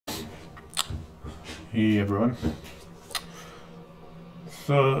Hey everyone.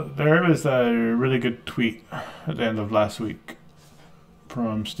 So there was a really good tweet at the end of last week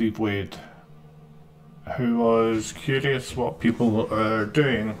from Steve Wade, who was curious what people are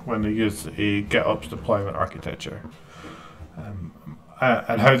doing when they use a GitOps deployment architecture, and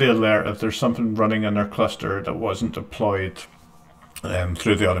how they alert if there's something running in their cluster that wasn't deployed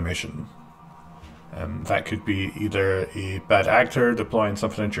through the automation. That could be either a bad actor deploying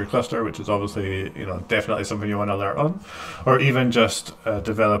something into your cluster, which is obviously, definitely something you want to alert on, or even just a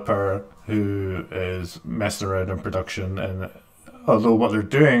developer who is messing around in production. And although what they're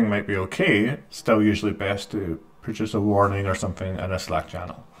doing might be okay, still usually best to produce a warning or something in a Slack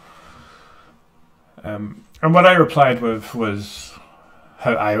channel. And what I replied with was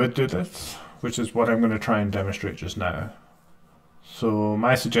how I would do this, which is what I'm going to try and demonstrate just now. So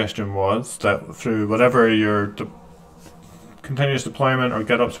my suggestion was that through whatever your continuous deployment or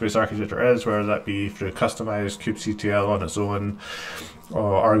GitOps-based architecture is, whether that be through customized kubectl on its own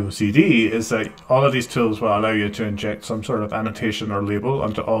or ROCD, is that all of these tools will allow you to inject some sort of annotation or label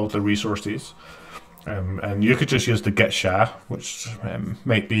onto all the resources. And you could just use the git sha, which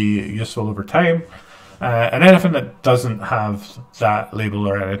might be useful over time. And anything that doesn't have that label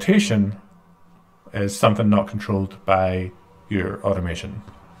or annotation is something not controlled by your automation.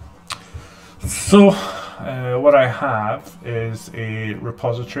 So what I have is a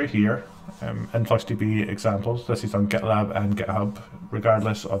repository here, InfluxDB examples. This is on GitLab and GitHub.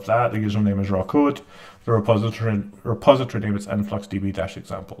 Regardless of that, the username is raw code. The repository name is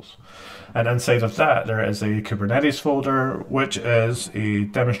InfluxDB-examples. And inside of that, there is a Kubernetes folder, which is a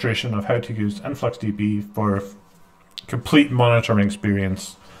demonstration of how to use InfluxDB for complete monitoring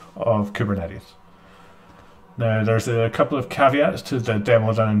experience of Kubernetes. Now, there's a couple of caveats to the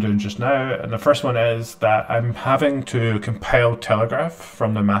demo that I'm doing just now, and the first one is that I'm having to compile Telegraph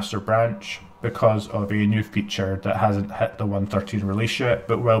from the master branch because of a new feature that hasn't hit the 1.13 release yet,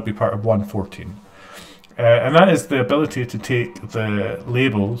 but will be part of 1.14. And that is the ability to take the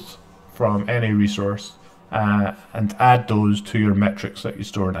labels from any resource and add those to your metrics that you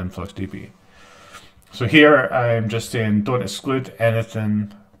store in InfluxDB. So here I'm just saying don't exclude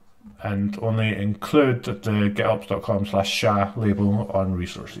anything and only include the gitops.com/sha label on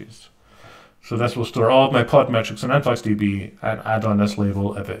resources. So this will store all of my pod metrics in InfluxDB and add on this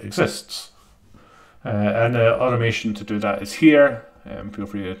label if it exists. And the automation to do that is here. Feel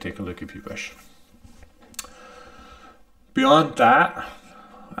free to take a look if you wish. Beyond that,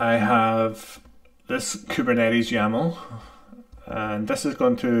 I have this Kubernetes YAML, and this is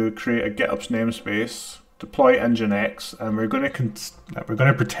going to create a GitOps namespace, deploy Nginx, and we're going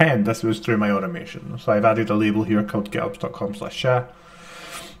to pretend this was through my automation. So I've added a label here called gitops.com/sha,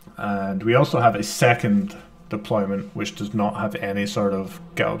 and we also have a second deployment which does not have any sort of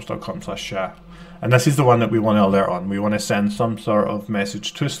gitops.com/sha, and this is the one that we want to alert on. We want to send some sort of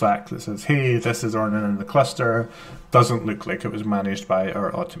message to Slack that says, hey, this is running in the cluster, doesn't look like it was managed by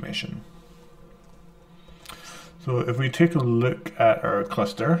our automation. So if we take a look at our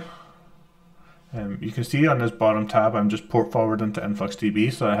cluster, you can see on this bottom tab, I'm just port forward into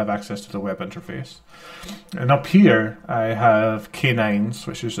InfluxDB, so I have access to the web interface. And up here, I have K9s,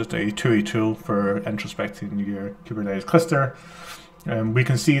 which is just a TUI tool for introspecting your Kubernetes cluster. We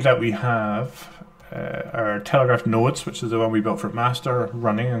can see that we have our Telegraph nodes, which is the one we built for master,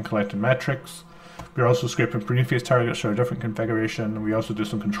 running and collecting metrics. We're also scraping Prometheus targets for a different configuration. We also do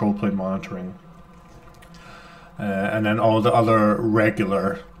some control plane monitoring. And then all the other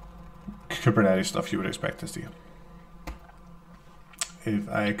regular Kubernetes stuff you would expect to see. If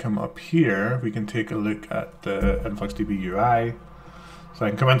I come up here, we can take a look at the InfluxDB UI. So I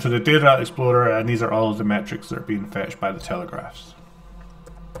can come into the Data Explorer, and these are all of the metrics that are being fetched by the telegraphs.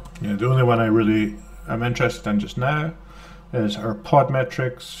 The only one I really am interested in just now is our pod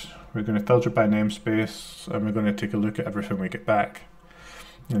metrics. We're going to filter by namespace, and we're going to take a look at everything we get back.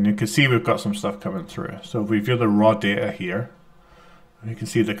 And you can see we've got some stuff coming through. So if we view the raw data here, we can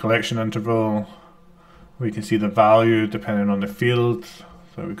see the collection interval, we can see the value depending on the field.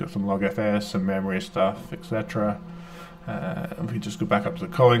 So we've got some logfs, some memory stuff, etc. If we just go back up to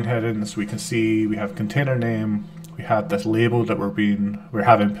the calling headings, we can see we have container name, we have this label that we're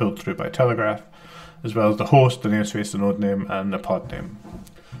having pulled through by Telegraph, as well as the host, the namespace, the node name, and the pod name.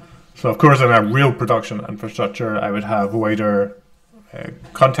 So of course in a real production infrastructure, I would have wider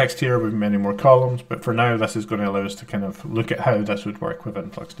context here with many more columns, but for now this is going to allow us to kind of look at how this would work with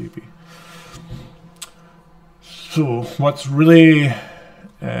InfluxDB. So what's really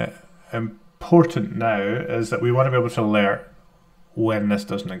important now is that we want to be able to alert when this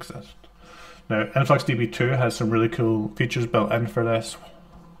doesn't exist. Now InfluxDB 2 has some really cool features built in for this.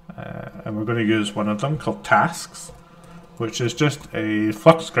 and we're going to use one of them called tasks, which is just a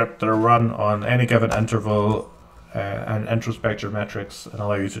Flux script that'll run on any given interval and introspect your metrics and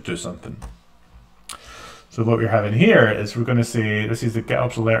allow you to do something. So what we're having here is we're going to say this is the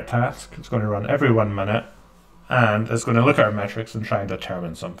GitOps alert task. It's going to run every 1 minute, and it's going to look at our metrics and try and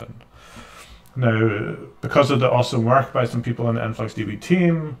determine something. Now, because of the awesome work by some people on the InfluxDB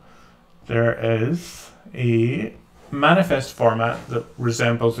team, there is a manifest format that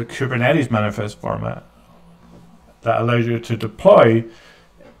resembles the Kubernetes manifest format that allows you to deploy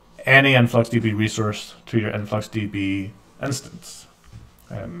any InfluxDB resource to your InfluxDB instance.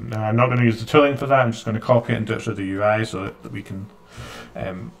 Now, I'm not going to use the tooling for that. I'm just going to copy it and do it through the UI so that we can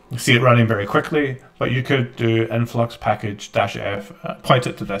see it running very quickly. But you could do influx package -f, point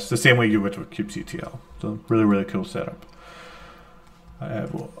it to this, the same way you would with kubectl. So really, really cool setup.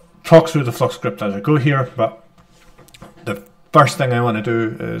 We'll talk through the Flux script as I go here, but the first thing I want to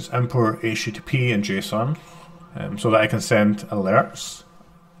do is import HTTP and JSON so that I can send alerts.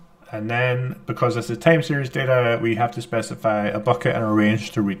 And then, because this is time series data, we have to specify a bucket and a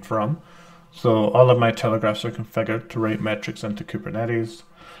range to read from. So all of my telegraphs are configured to write metrics into Kubernetes.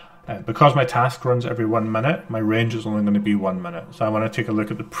 Because my task runs every 1 minute, my range is only going to be 1 minute. So I want to take a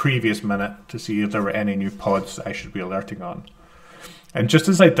look at the previous minute to see if there were any new pods I should be alerting on. And just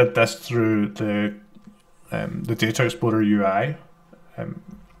as I did this through the Data Explorer UI,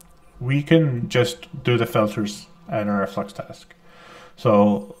 we can just do the filters in our Flux task.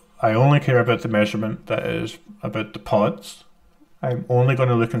 So I only care about the measurement that is about the pods. I'm only going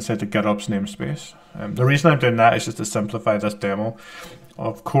to look inside the GitOps namespace. The reason I'm doing that is just to simplify this demo.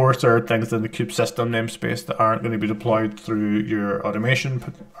 Of course, there are things in the kube system namespace that aren't going to be deployed through your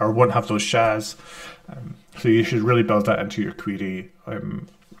automation or won't have those SHAs. So you should really build that into your query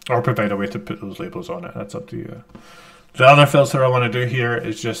or provide a way to put those labels on it. That's up to you. The other filter I want to do here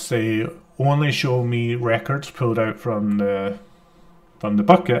is just say only show me records pulled out from the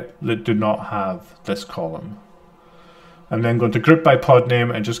bucket that do not have this column. I'm then going to group by pod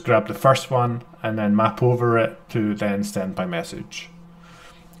name and just grab the first one and then map over it to then send by message.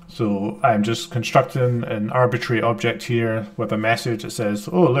 So I'm just constructing an arbitrary object here with a message that says,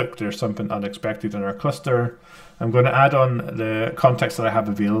 oh look, there's something unexpected in our cluster. I'm going to add on the context that I have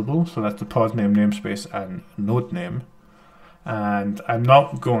available, so that's the pod name, namespace, and node name. And I'm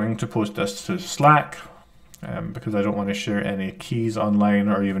not going to post this to Slack because I don't want to share any keys online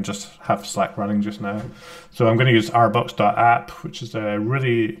or even just have Slack running just now. So I'm going to use rbox.app, which is a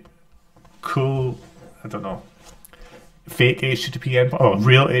really cool, I don't know, fake HTTP endpoint, oh,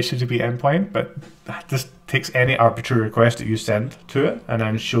 real HTTP endpoint, but this takes any arbitrary request that you send to it and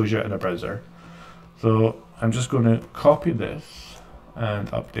then shows you it in a browser. So I'm just going to copy this and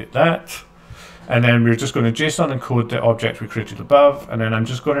update that. And then we're just going to JSON encode the object we created above, and then I'm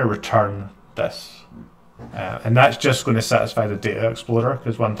just going to return this. And that's just going to satisfy the Data Explorer,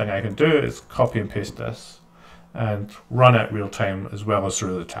 because one thing I can do is copy and paste this and run it real time as well as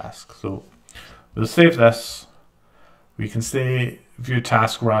through the task. So we'll save this. We can say view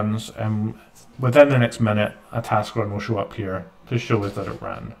task runs, and within the next minute, a task run will show up here to show us that it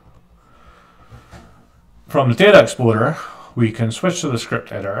ran. From the Data Explorer, we can switch to the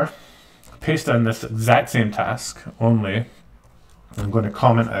script editor, paste in this exact same task, only I'm going to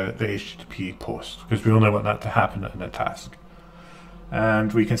comment out the HTTP post because we only want that to happen in a task.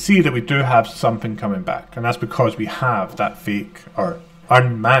 And we can see that we do have something coming back, and that's because we have that fake or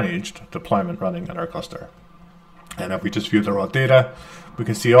unmanaged deployment running in our cluster. And if we just view the raw data, we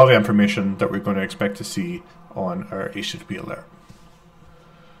can see all the information that we're going to expect to see on our HTTP alert.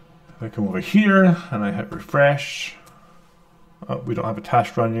 If I come over here and I hit refresh, oh, we don't have a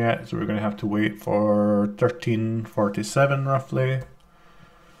task run yet, so we're going to have to wait for 1347 roughly.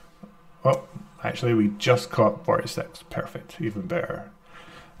 Oh, actually we just caught 46, perfect, even better.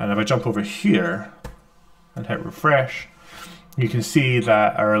 And if I jump over here and hit refresh, you can see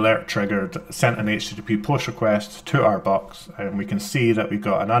that our alert triggered sent an HTTP post request to our box, and we can see that we've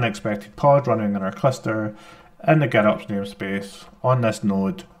got an unexpected pod running in our cluster in the GitOps namespace on this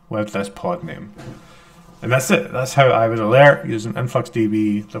node with this pod name. And that's it. That's how I would alert using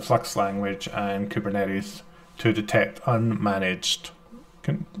InfluxDB, the Flux language, and Kubernetes to detect unmanaged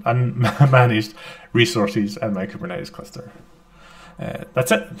resources in my Kubernetes cluster.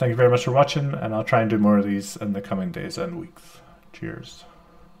 That's it. Thank you very much for watching, and I'll try and do more of these in the coming days and weeks. Cheers.